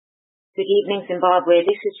Good evening, Zimbabwe.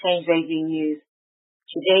 This is Change Radio News.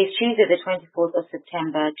 Today is Tuesday, the 24th of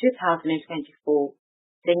September, 2024.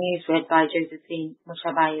 The news read by Josephine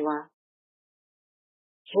Mushabaiwa.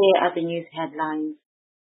 Here are the news headlines.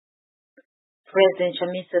 President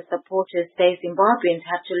Chamisa's supporters say Zimbabweans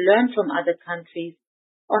have to learn from other countries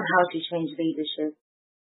on how to change leadership.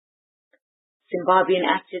 Zimbabwean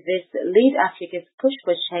activists lead Africa's push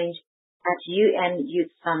for change at UN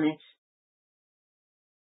Youth Summit.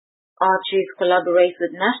 Archives collaborates with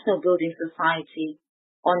National Building Society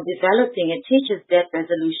on developing a teacher's debt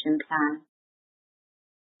resolution plan.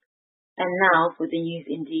 And now for the news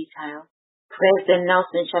in detail. President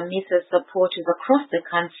Nelson Chamisa's supporters across the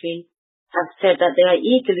country have said that they are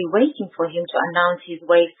eagerly waiting for him to announce his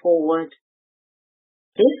way forward.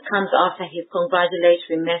 This comes after his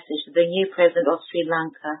congratulatory message to the new president of Sri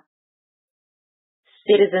Lanka.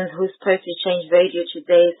 Citizens who spoke to Change Radio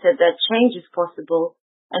today said that change is possible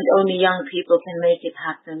and only young people can make it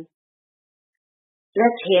happen.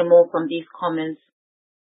 Let's hear more from these comments.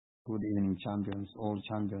 Good evening, champions all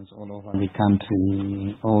over the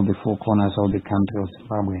country, all the four corners of the country of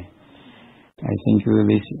Zimbabwe. I thank you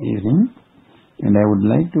this evening, and I would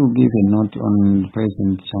like to give a note on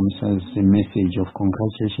President Chamisa's message of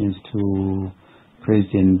congratulations to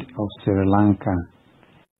President of Sri Lanka.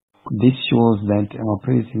 This shows that our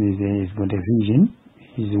president has got a vision.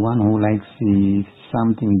 He's one who likes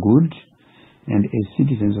something good, and as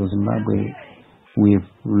citizens of Zimbabwe, we've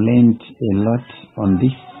learned a lot on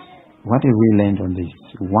this. What have we learned on this?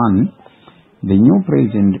 One, the new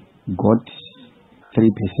president got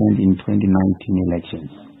 3% in 2019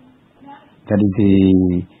 elections. That is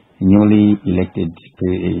the newly elected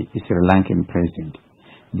Sri Lankan president.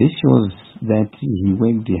 This shows that he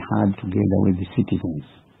worked hard together with the citizens,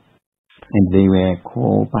 and they were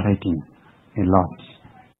cooperating a lot.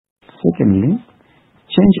 Secondly,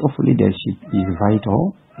 change of leadership is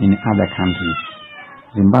vital in other countries.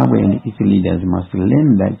 Zimbabwe and its leaders must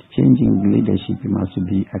learn that changing leadership must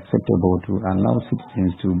be acceptable to allow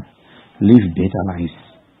citizens to live better lives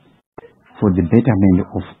for the betterment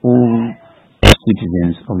of all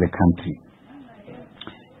citizens of the country.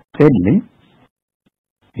 Thirdly,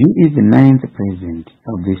 he is the 9th president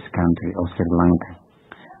of this country, of Sri Lanka.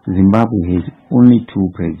 Zimbabwe has only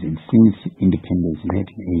 2 presidents since independence in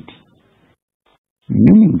 1980.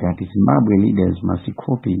 Meaning that Zimbabwe leaders must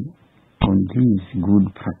copy on these good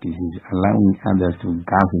practices, allowing others to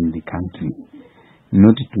govern the country,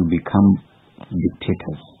 not to become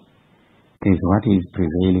dictators. Is what is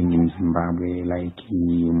prevailing in Zimbabwe, like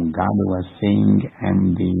Mugabe was saying,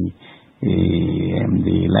 I'm the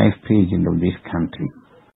life president of this country.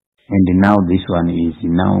 And now this one is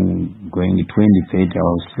now going to 2030,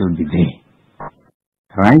 I'll still be there.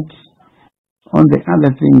 Right? On the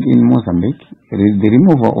other thing in Mozambique, the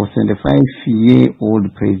removal of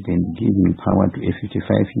 75-year-old president giving power to a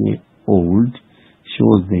 55-year-old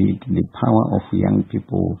shows that the power of young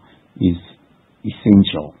people is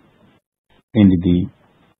essential, and the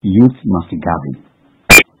youth must govern.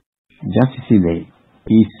 Just see there,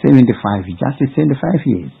 he's 75, just 75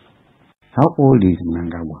 years. How old is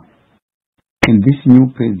Mnangagwa? And this new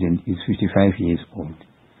president is 55 years old.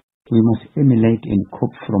 We must emulate and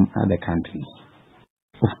copy from other countries.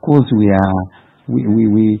 Of course, we got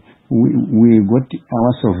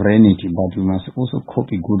our sovereignty, but we must also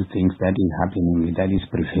copy good things that is happening, that is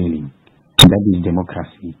prevailing. That is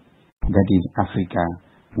democracy. That is Africa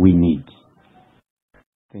we need.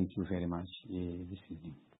 Thank you very much this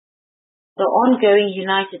evening. The ongoing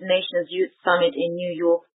United Nations Youth Summit in New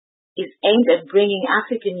York is aimed at bringing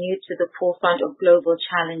African youth to the forefront of global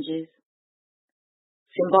challenges.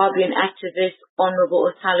 Zimbabwean activists Honorable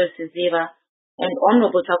Osalo Siziva and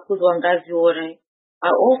Honorable Takuzwa Ngaziore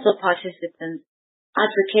are also participants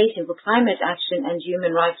advocating for climate action and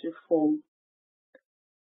human rights reform.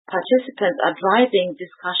 Participants are driving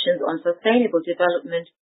discussions on sustainable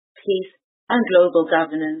development, peace, and global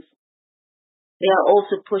governance. They are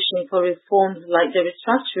also pushing for reforms like the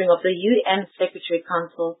restructuring of the UN Secretary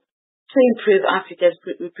Council to improve Africa's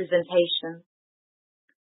representation.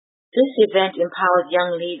 This event empowers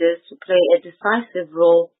young leaders to play a decisive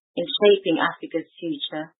role in shaping Africa's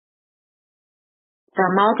future. The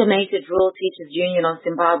Amalgamated Rural Teachers Union of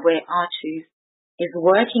Zimbabwe, ARTUZ, is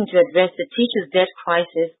working to address the teachers' debt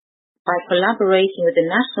crisis by collaborating with the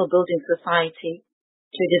National Building Society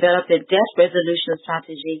to develop a debt resolution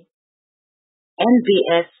strategy.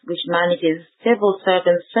 NBS, which manages civil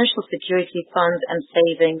servants' social security funds and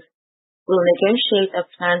savings, will negotiate a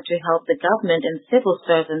plan to help the government and civil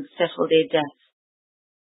servants settle their debts.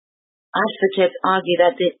 Advocates argue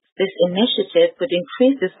that this initiative could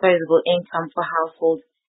increase disposable income for households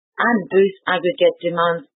and boost aggregate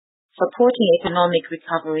demand, supporting economic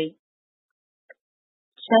recovery.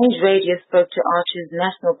 Change Radio spoke to Archer's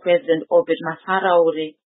National President Obed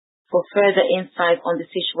Masarauri for further insight on the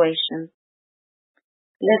situation.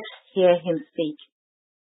 Let's hear him speak.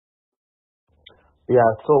 Yeah,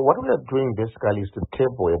 so what we are doing basically is to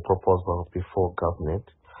table a proposal before government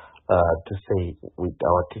to say with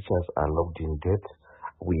our teachers are locked in debt.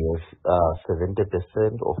 We have 70%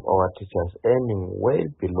 of our teachers earning way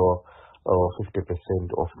below 50%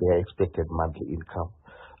 of their expected monthly income.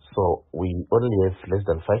 So we only have less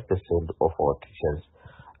than 5% of our teachers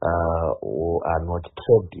who are not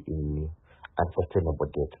trapped in unsustainable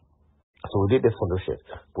debt. So we did a solution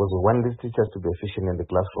because we want these teachers to be efficient in the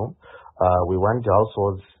classroom. We want the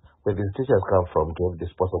households where these teachers come from to have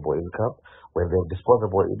disposable income. When they have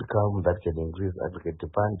disposable income, that can increase aggregate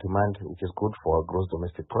demand, which is good for our gross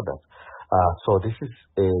domestic product. So this is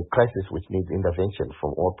a crisis which needs intervention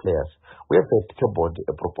from all players. We have tabled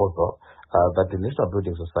a proposal that the National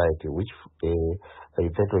Building Society, which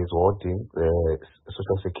is holding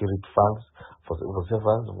social security funds for civil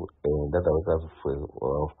servants and other workers,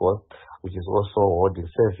 of course, which is also holding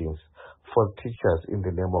savings for teachers in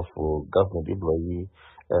the name of government employee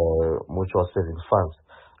mutual savings funds.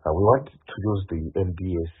 We want to use the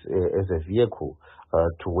NBS as a vehicle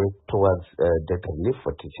to work towards debt relief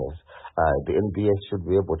for teachers. The NBS should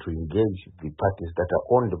be able to engage the parties that are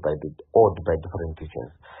owned by different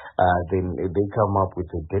teachers. Then they come up with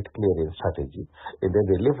a debt clearance strategy, and then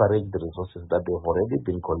they leverage the resources that they've already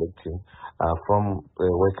been collecting from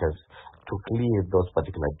workers to clear those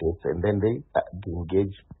particular debts, and then they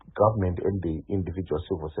engage government and the individual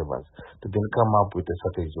civil servants to then come up with a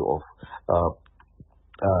strategy of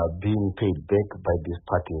being paid back by these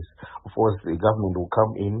parties. Of course, the government will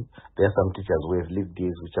come in. There are some teachers who have lived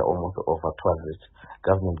days which are almost over 200.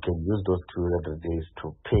 Government can use those 200 days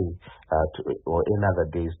to pay, or another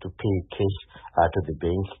days to pay cash to the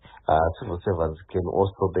bank. Civil servants can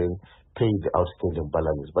also then pay the outstanding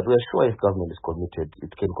balance. But we are sure if government is committed,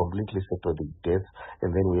 it can completely settle the debt,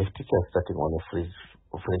 and then we have teachers starting on a fresh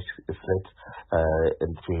slate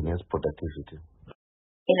and to enhance productivity.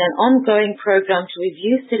 In an ongoing program to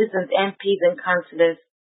review citizens, MPs and councillors,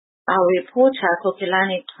 our reporter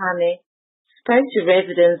Kokelani Kame spoke to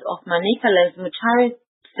residents of Manikaland's Mutare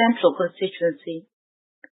Central constituency.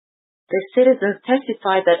 The citizens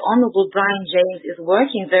testified that Honourable Brian James is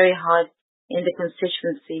working very hard in the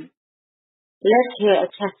constituency. Let's hear a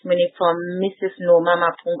testimony from Mrs. Norma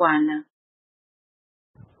Mapungwana.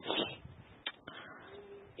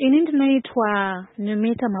 Inindinaitwa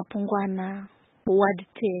Numita Mapungwana, Ward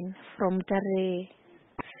 10 from Tare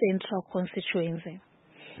Central constituency.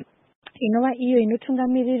 Inova iyo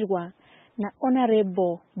inotungamirirwa na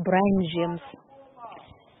Honorable Brian James.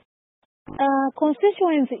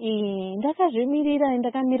 Constituency iyi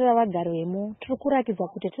ndakamirira vagari vemo, tiri kurakidza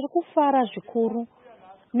kuti tiri kufara zvikuru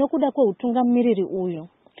nokuda kweutungamiriri uyu,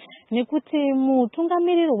 nekuti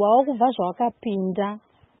mutungamiriri wavo kubva zvawakapinda,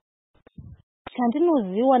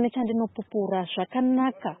 chandinoziva nechandinopupura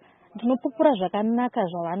zvakanaka, ndinopupura zvakanaka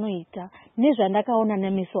zvavanoita nezvandakaona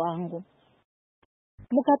nemeso angu.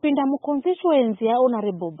 Mukapinda muconstituency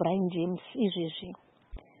yaHonorable Brian James izvezvi,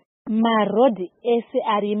 marodhi ese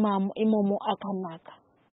ari imomo akanaka.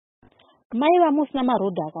 Maiva musina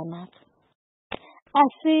marodhi akanaka,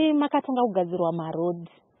 asi makatanga kugadzirwa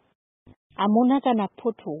marodhi, hamuna kana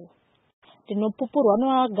pothole. Ndinopupurwa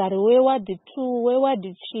nevagari weward 2, weward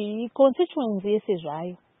 3, constituency yese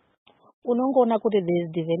zvayo. Unongoona kuti there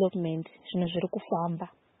is development, zvinhu zviri kufamba.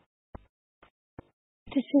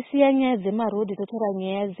 Tichisiya nyaya dzemarodhi totora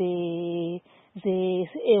nyaya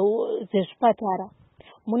dzezvipatara.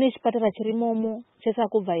 Mune chipatara chirimomo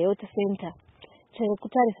chesakubva health center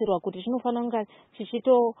chekutarisirwa kuti chinofanira kunge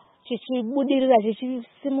chichibudirira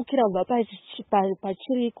chichisimukira kubva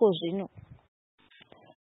pachiriko zvino.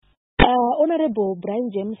 Honorable Brian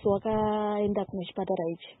James wakaenda kune chipatara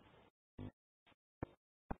ichi,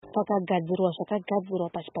 pakagadzirwa zvakagadzirwa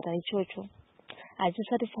pachipatara ichocho.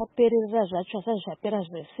 Hachisati chaperera zvacho, asati zvapera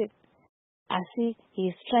zvese, asi he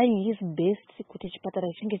is trying his best kuti chipatara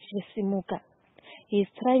chinge chichisimuka. He is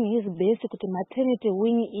trying his best kuti maternity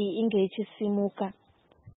wing iyi inge ichisimuka.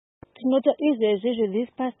 Tinota izvezvi this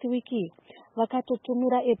past week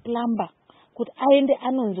vakatotumira a plumber kuti aende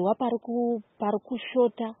anonziwa pari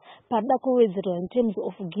kushota, parida kuwedzerwa in terms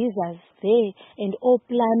of geysers there and all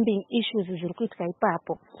plumbing issues zviri kuitika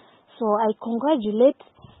ipapo. So I congratulate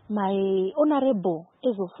my honorable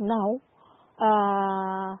as of now.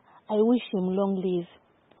 I wish him long live.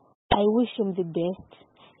 I wish him the best.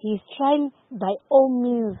 He is trying by all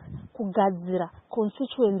means kugadzira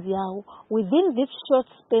constituency yavo within this short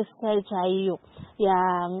space chaiyo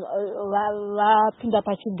vapinda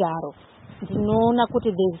pachigaro. Ndinoona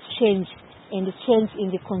kuti there's change and change in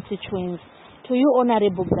the constituency. To you,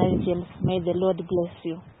 Honorable Brian James, may the Lord bless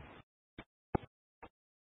you.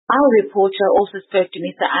 Our reporter also spoke to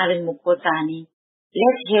Mr. Aaron Mukozani.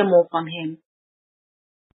 Let's hear more from him.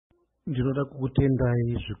 Ndinoda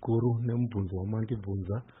kukutendai zvikuru nemubvunzo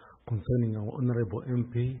wamandibvunza concerning our Honorable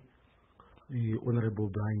MP, Honorable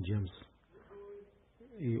Brian James.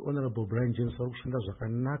 Honorable Brian James varikushanda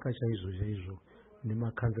zvakanaka chaizvo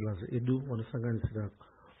nemakanzilers edu vanosanganisira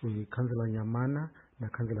kanzila Nyamana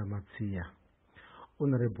nakanzila Matsiya.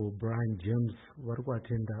 Honorable Brian James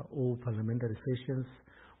varikuatenda all parliamentary sessions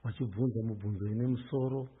vachibvunza mubvunzo ine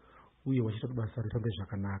musoro uye vachiita kuti basa rifambe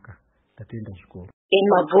zvakanaka. Tatenda zvikuru. In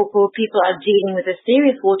Mavuku, people are dealing with a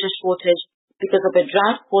serious water shortage because of a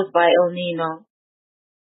drought caused by El Nino.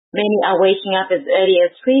 Many are waking up as early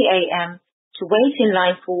as 3 a.m. to wait in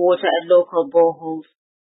line for water at local boreholes.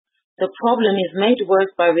 The problem is made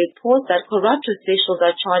worse by reports that corrupt officials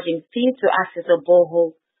are charging fees to access a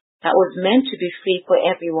borehole that was meant to be free for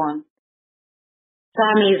everyone.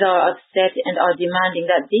 Families are upset and are demanding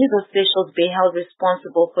that these officials be held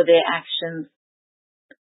responsible for their actions.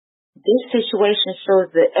 This situation shows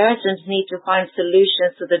the urgent need to find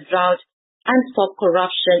solutions to the drought and stop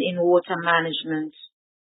corruption in water management.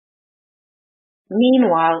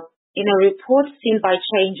 Meanwhile, in a report seen by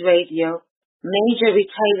Change Radio, major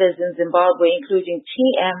retailers in Zimbabwe, including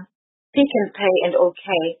TM, Pick n Pay and OK,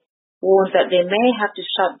 warned that they may have to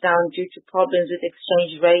shut down due to problems with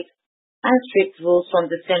exchange rates and strict rules from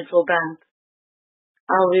the central bank.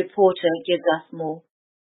 Our reporter gives us more.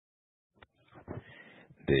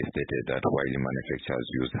 They stated that while manufacturers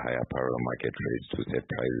use higher parallel market rates to set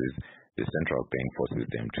prices, the central bank forces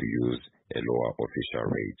them to use a lower official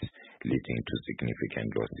rate, leading to significant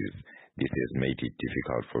losses. This has made it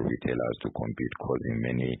difficult for retailers to compete, causing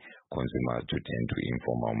many consumers to turn to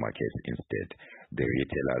informal markets instead. The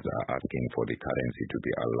retailers are asking for the currency to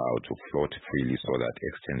be allowed to float freely so that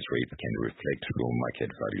exchange rates can reflect real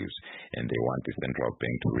market values, and they want the central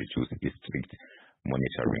bank to reduce its strict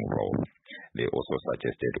monitoring role. They also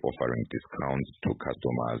suggested offering discounts to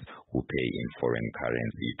customers who pay in foreign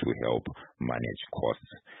currency to help manage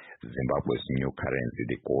costs. Zimbabwe's new currency,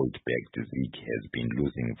 the gold-backed ZiG, has been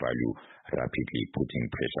losing value rapidly, putting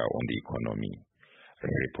pressure on the economy.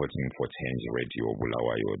 Reporting for Change Radio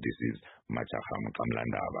Bulawayo, this is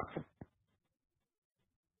Makadii.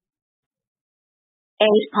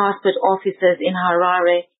 8 passport officers in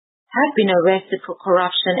Harare have been arrested for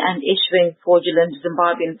corruption and issuing fraudulent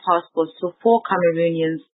Zimbabwean passports to 4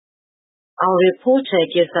 Cameroonians. Our reporter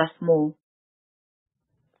gives us more.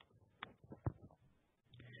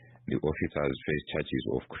 The officers face charges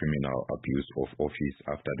of criminal abuse of office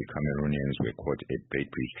after the Cameroonians were caught at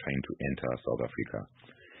Beitbridge trying to enter South Africa.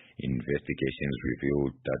 Investigations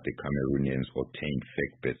revealed that the Cameroonians obtained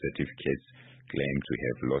fake birth certificates, claimed to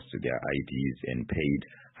have lost their IDs, and paid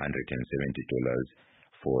 $170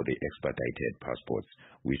 for the expedited passports,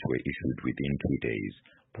 which were issued within 2 days.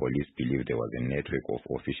 Police believe there was a network of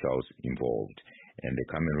officials involved, and the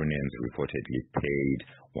Cameroonians reportedly paid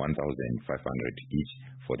 $1,500 each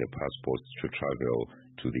for the passports to travel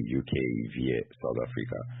to the UK via South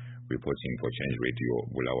Africa. Reporting for Change Radio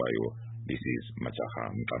Bulawayo, this is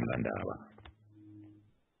Makadii.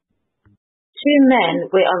 2 men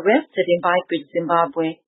were arrested in Beitbridge,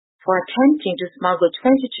 Zimbabwe, for attempting to smuggle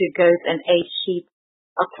 22 goats and 8 sheep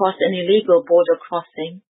across an illegal border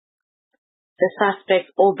crossing. The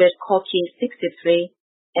suspects, Obed Koki, 63,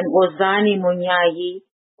 and Wozani Munyayi,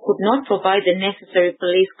 could not provide the necessary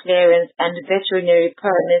police clearance and veterinary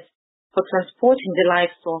permits for transporting the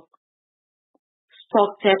livestock.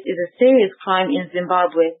 Stock theft is a serious crime in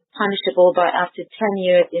Zimbabwe, punishable by up to 10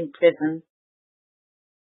 years in prison.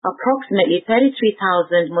 Approximately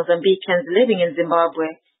 33,000 Mozambicans living in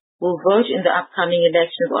Zimbabwe will vote in the upcoming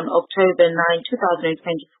elections on October 9, 2024,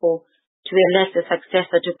 to elect a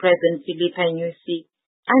successor to President Filipe Nyusi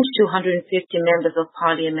and 250 members of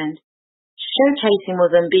parliament, showcasing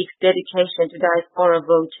Mozambique's dedication to diaspora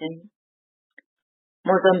voting.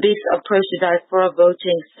 Mozambique's approach to diaspora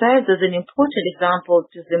voting serves as an important example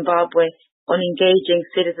to Zimbabwe on engaging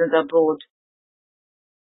citizens abroad.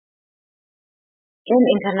 In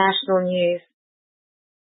international news,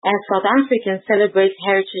 as South Africans celebrate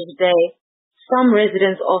Heritage Day, some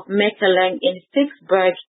residents of Mekhaleng in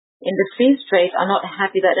Vicksburg in the Free State are not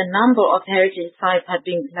happy that a number of heritage sites have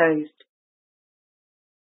been closed.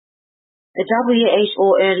 The WHO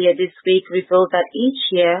earlier this week revealed that each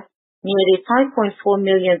year, nearly 5.4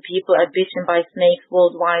 million people are bitten by snakes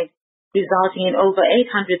worldwide, resulting in over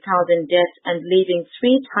 800,000 deaths and leaving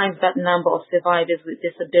 3 times that number of survivors with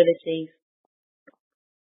disabilities.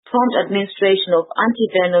 Prompt administration of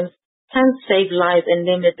antivenoms can save lives and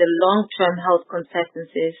limit the long-term health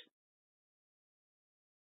consequences.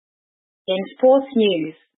 In sports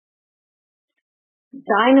news,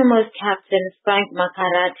 Dynamo's captain Frank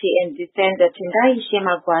Makadii and defender Tendai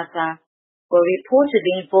Magwasa were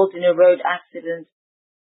reportedly involved in a road accident.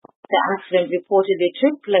 The accident reportedly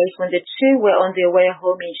took place when the two were on their way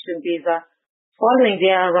home in Shumbiza, following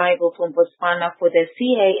their arrival from Botswana for the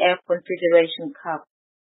CAF Confederation Cup.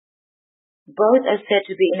 Both are said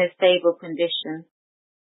to be in a stable condition.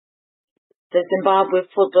 The Zimbabwe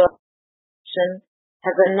Football Association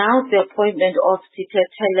has announced the appointment of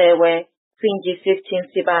Sithetelewe Kwinji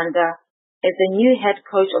 15 Sibanda as the new head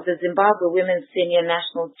coach of the Zimbabwe women's senior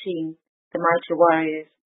national team, the Mighty Warriors.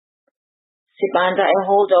 Sibanda, a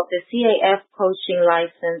holder of the CAF coaching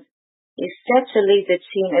license, is set to lead the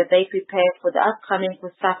team as they prepare for the upcoming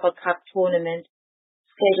COSAFA Cup tournament,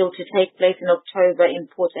 scheduled to take place in October in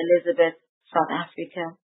Port Elizabeth, South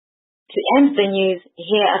Africa. To end the news,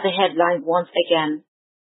 here are the headlines once again.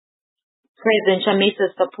 President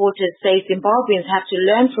Chamisa's supporters say Zimbabweans have to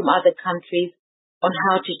learn from other countries on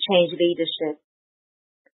how to change leadership.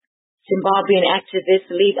 Zimbabwean activists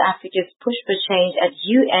lead Africa's push for change at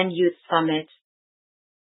UN Youth Summit.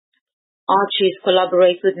 Archies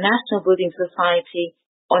collaborates with National Building Society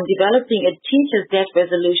on developing a teacher's debt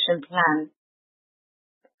resolution plan.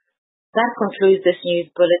 That concludes this news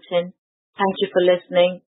bulletin. Thank you for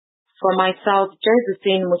listening. For myself,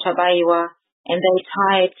 Josephine Mutabaiwa, and the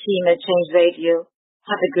entire team at Change Radio,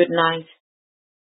 have a good night.